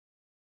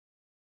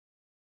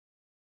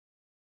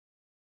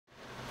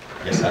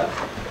Yes, sir.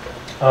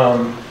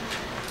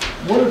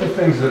 One of the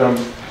things that I'm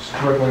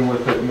struggling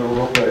with in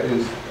Europa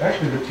is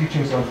actually the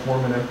teachings on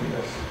form and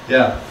emptiness.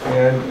 Yeah.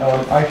 And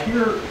I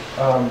hear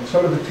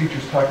some of the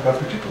teachers talk about,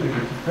 particularly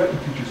the Tibetan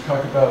teachers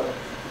talk about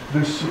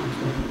this,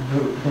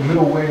 the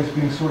middle way as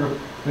being sort of,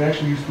 they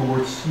actually use the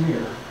word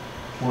smear,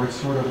 where it's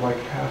sort of like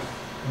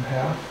half and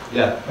half.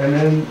 Yeah. And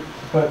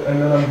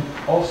then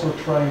I'm also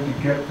trying to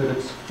get that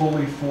it's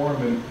fully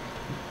form and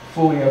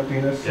fully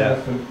emptiness. Yeah.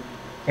 And if an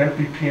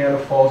empty piano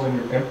falls on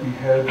your empty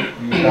head,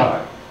 you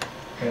die.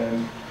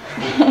 And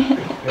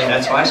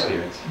that's my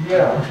experience.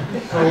 Yeah.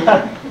 So,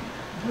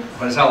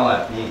 what does all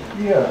that mean?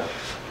 Yeah.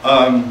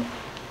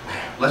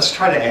 Let's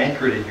try to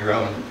anchor it in your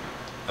own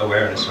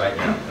awareness right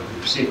now.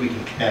 See if we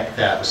can connect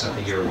that with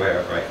something you're aware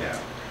of right now.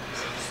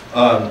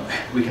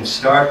 We can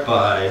start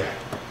by,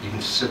 you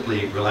can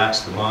simply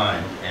relax the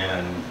mind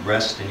and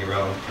rest in your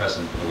own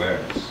present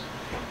awareness.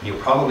 And you'll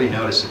probably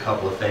notice a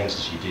couple of things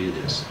as you do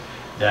this.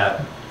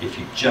 That if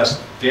you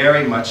just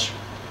very much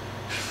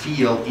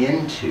feel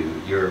into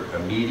your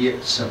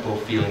immediate, simple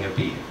feeling of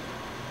being,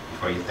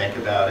 before you think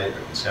about it or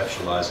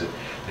conceptualize it,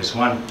 there's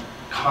one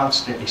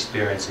constant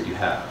experience that you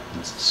have.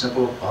 And it's the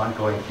simple,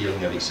 ongoing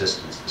feeling of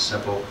existence, the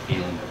simple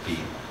feeling of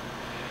being.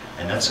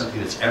 And that's something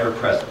that's ever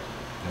present.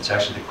 And it's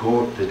actually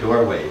the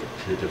doorway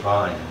to the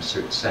divine in a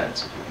certain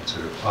sense, if you can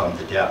sort of plumb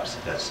the depths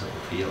of that simple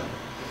feeling.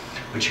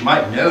 But you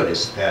might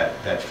notice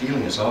that that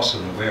feeling is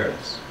also an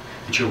awareness.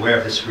 That you're aware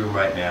of this room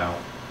right now.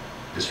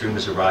 This room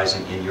is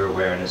arising in your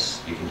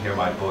awareness. You can hear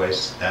my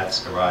voice.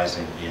 That's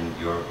arising in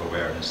your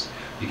awareness.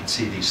 You can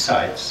see these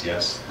sights,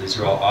 yes. These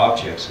are all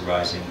objects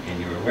arising in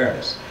your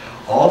awareness.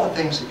 All the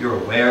things that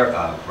you're aware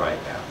of right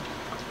now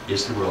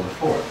is the world of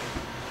form.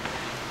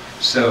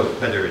 So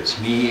whether it's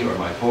me or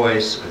my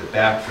voice or the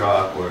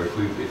backdrop, or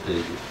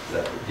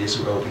if these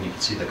are open, you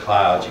can see the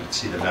clouds, you can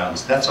see the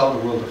mountains. That's all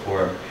the world of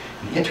form.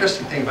 And the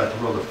interesting thing about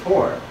the world of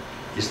form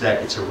is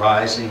that it's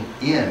arising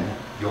in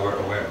your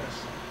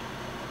awareness.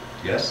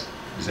 Yes?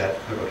 Is that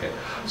okay?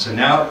 So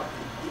now,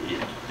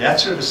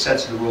 that's sort of a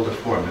sense of the world of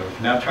form. Now we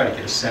can now try to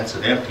get a sense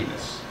of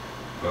emptiness,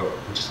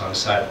 which is on the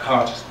side of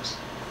consciousness.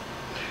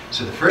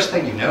 So the first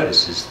thing you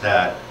notice is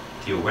that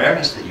the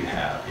awareness that you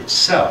have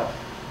itself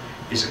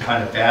is a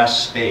kind of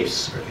vast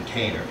space or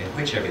container in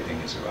which everything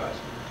is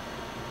arising.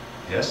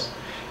 Yes?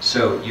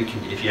 So you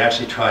can, if you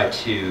actually try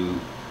to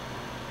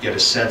get a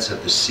sense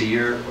of the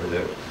seer or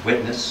the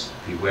witness,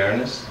 the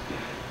awareness,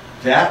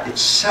 that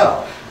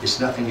itself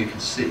is nothing you can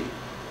see.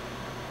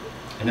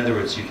 In other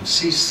words, you can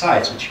see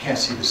sights, but you can't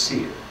see the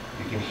seer.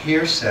 You can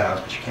hear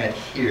sounds, but you can't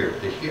hear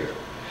the hearer.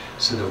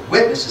 So the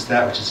witness is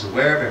that which is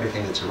aware of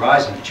everything that's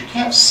arising, but you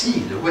can't see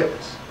the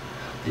witness.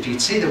 If you can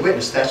see the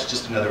witness, that's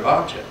just another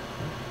object.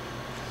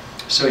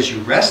 So as you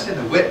rest in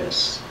the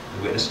witness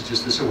is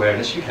just this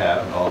awareness you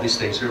have, and all these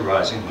things are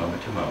arising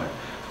moment to moment.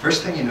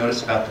 First thing you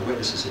notice about the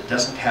witness is it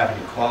doesn't have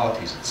any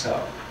qualities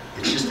itself.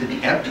 It's just an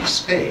empty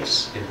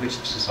space in which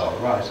this is all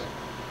arising.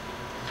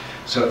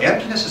 So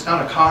emptiness is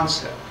not a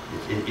concept.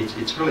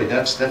 It's really,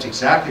 that's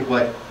exactly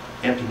what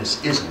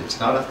emptiness isn't. It's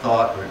not a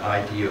thought or an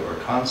idea or a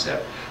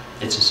concept.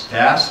 It's this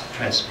vast,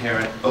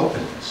 transparent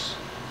openness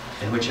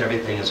in which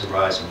everything is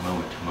arising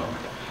moment to moment.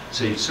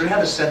 So you sort of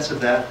have a sense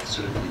of that,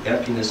 sort of the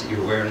emptiness that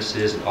your awareness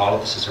is, and all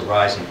of this is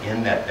arising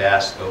in that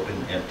vast, open,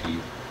 empty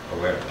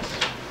awareness.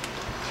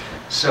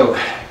 So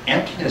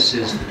emptiness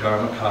is the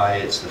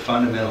Dharmakaya. It's the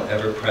fundamental,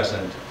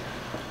 ever-present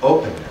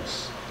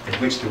openness in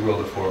which the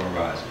world of form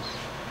arises.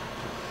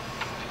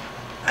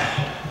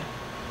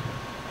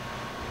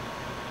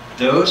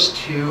 Those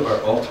two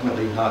are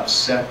ultimately not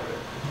separate,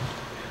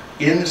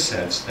 in the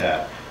sense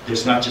that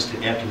there's not just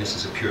an emptiness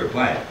as a pure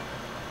blank.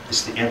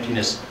 It's the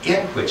emptiness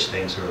in which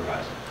things are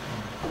arising.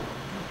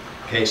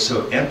 Okay,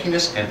 so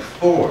emptiness and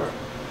form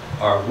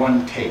are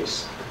one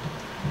taste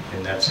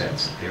in that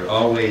sense. They're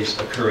always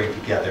occurring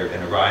together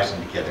and arising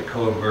together,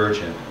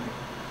 co-emergent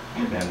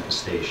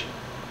manifestation.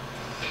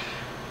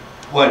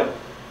 What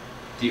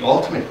the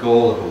ultimate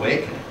goal of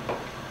awakening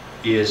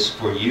is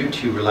for you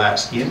to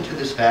relax into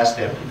this vast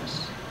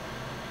emptiness,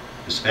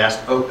 this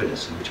vast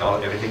openness in which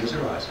everything is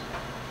arising,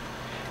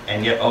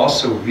 and yet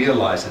also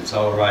realize that it's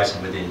all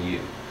arising within you.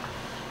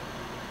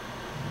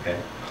 Okay?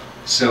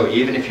 So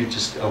even if you're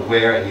just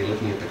aware and you're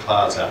looking at the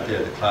clouds out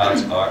there, the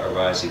clouds are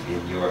arising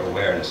in your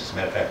awareness. As a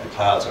matter of fact, the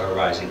clouds are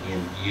arising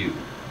in you.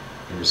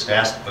 In this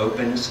vast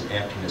openness and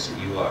emptiness that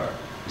you are,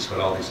 is what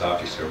all these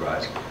objects are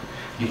arising in.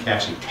 You can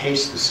actually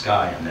taste the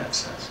sky in that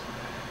sense.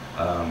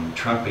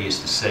 Trungpa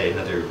used to say,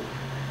 another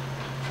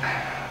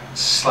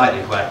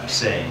slightly wacky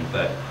saying,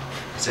 but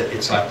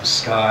it's like the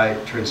sky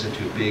turns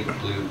into a big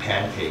blue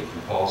pancake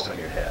and falls on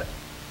your head.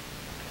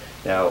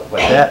 Now, what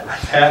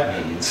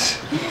that means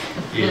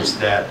is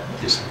that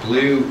this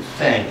blue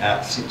thing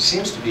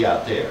seems to be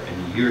out there,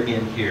 and you're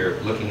in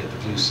here looking at the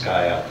blue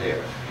sky out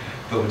there.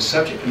 But when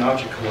subject and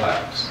object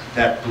collapse,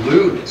 that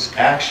blueness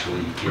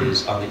actually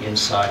is on the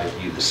inside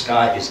of you. The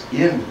sky is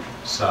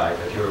inside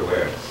of your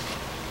awareness.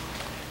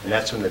 And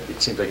that's when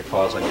it seems like it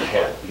falls on your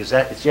head, because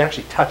you're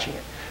actually touching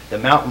it. The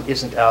mountain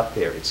isn't out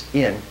there, it's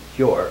in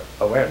your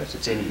awareness,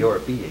 it's in your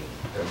being.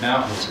 The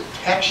mountain is a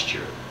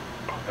texture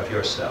of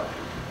yourself.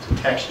 It's a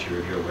texture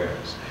of your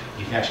awareness.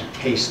 You can actually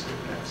taste it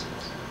in that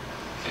sense.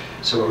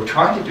 So what we're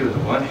trying to do on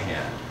the one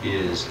hand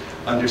is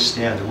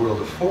understand the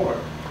world of form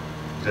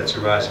that's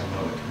arising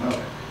moment to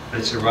moment. But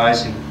it's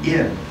arising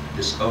in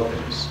this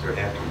openness or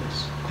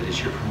emptiness that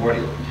is your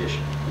primordial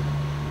condition.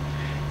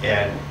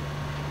 And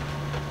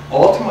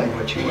ultimately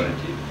what you want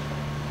to do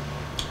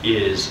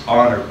is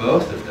honor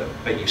both of them,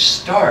 but you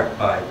start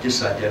by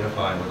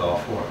disidentifying with all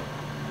form.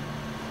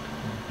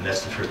 And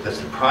that's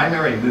the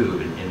primary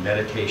move in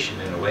meditation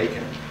and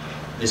awakening,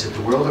 is that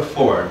the world of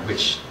form,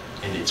 which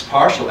in its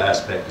partial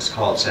aspect is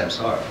called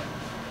samsara,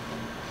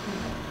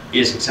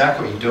 is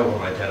exactly what you don't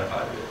want to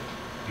identify with.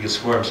 Because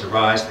forms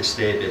arise, they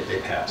stay a bit, they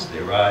pass. They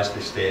arise,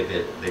 they stay a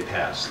bit, they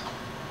pass.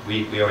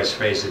 We always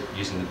phrase it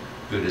using the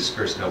Buddha's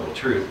first noble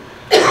truth.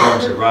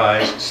 Forms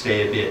arise,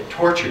 stay a bit,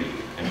 torture you,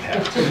 and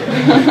pass.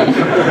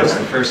 That's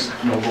the first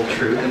noble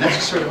truth, and that's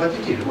just sort of what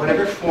they do.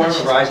 Whatever form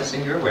arises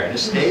in your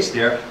awareness stays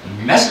there,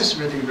 messes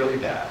really, really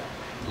bad,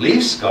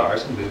 leaves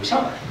scars, and moves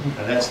on.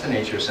 And that's the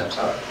nature of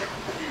samsara.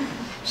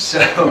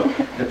 So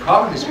the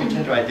problem is we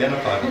tend to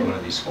identify with one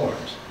of these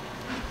forms.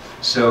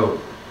 So,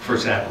 for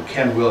example,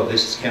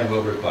 this is Ken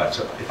Wilber's body.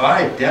 So if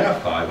I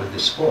identify with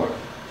this form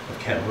of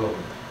Ken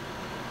Wilber,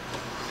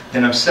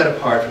 then I'm set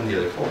apart from the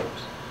other forms.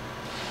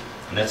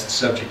 And that's the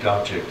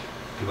subject-object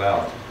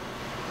duality.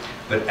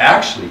 But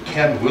actually,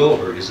 Ken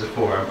Wilber is a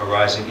form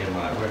arising in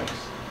my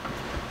awareness.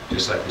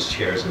 Just like this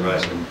chair is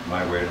arising in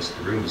my awareness,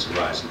 the room is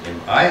arising in.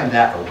 I am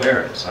that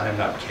awareness. I am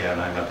not Ken,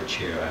 I am not the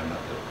chair, I am not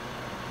the...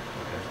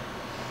 Okay?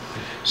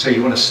 So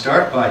you want to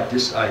start by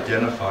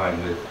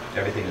disidentifying with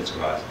everything that's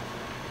arising.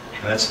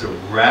 And that's the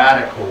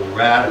radical,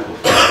 radical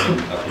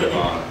finding of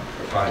nirvana,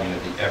 or finding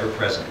of the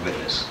ever-present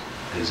witness.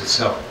 It is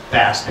itself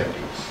vast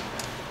emptiness.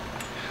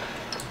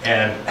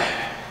 And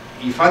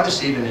you find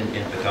this even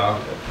in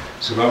Vedanta.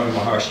 So Ramana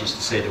Maharshi used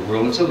to say the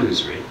world is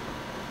illusory,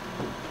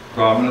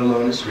 Brahman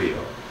alone is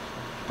real,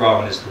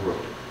 Brahman is the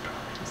world.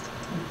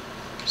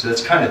 So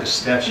that's kind of the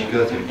steps you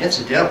go through. And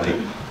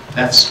incidentally,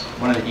 that's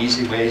one of the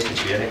easy ways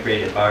that you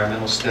integrate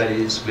environmental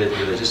studies with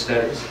religious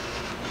studies.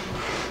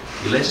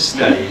 Religious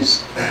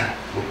studies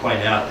will point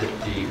out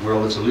that the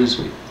world is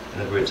illusory.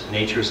 In other words,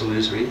 nature is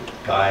illusory,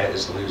 Gaia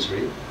is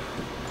illusory,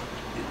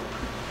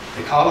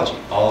 ecology,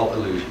 all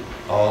illusion,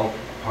 all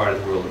part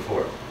of the world of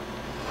form.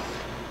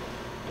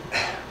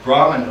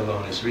 Brahman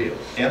alone is real.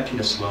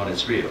 Emptiness alone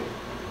is real.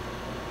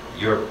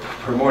 Your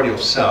primordial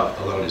self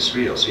alone is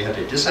real. So you have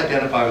to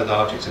disidentify with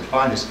objects and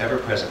find this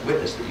ever-present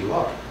witness that you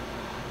are.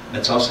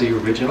 That's also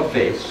your original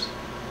face,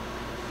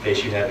 the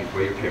face you had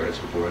before your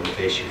parents were born, the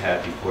face you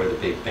had before the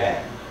Big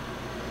Bang.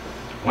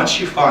 Once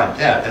you find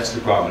that, that's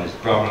the Brahman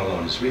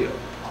alone is real.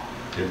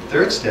 The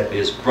third step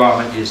is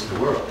Brahman is the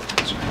world.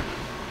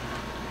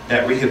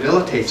 That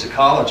rehabilitates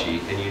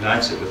ecology and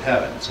unites it with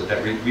heaven. So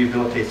that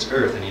rehabilitates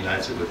earth and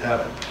unites it with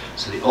heaven.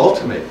 So the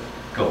ultimate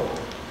goal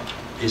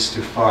is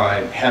to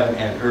find heaven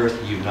and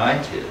earth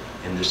united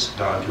in this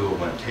non-dual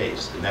one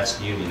taste. And that's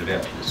the union of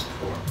emptiness and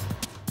form.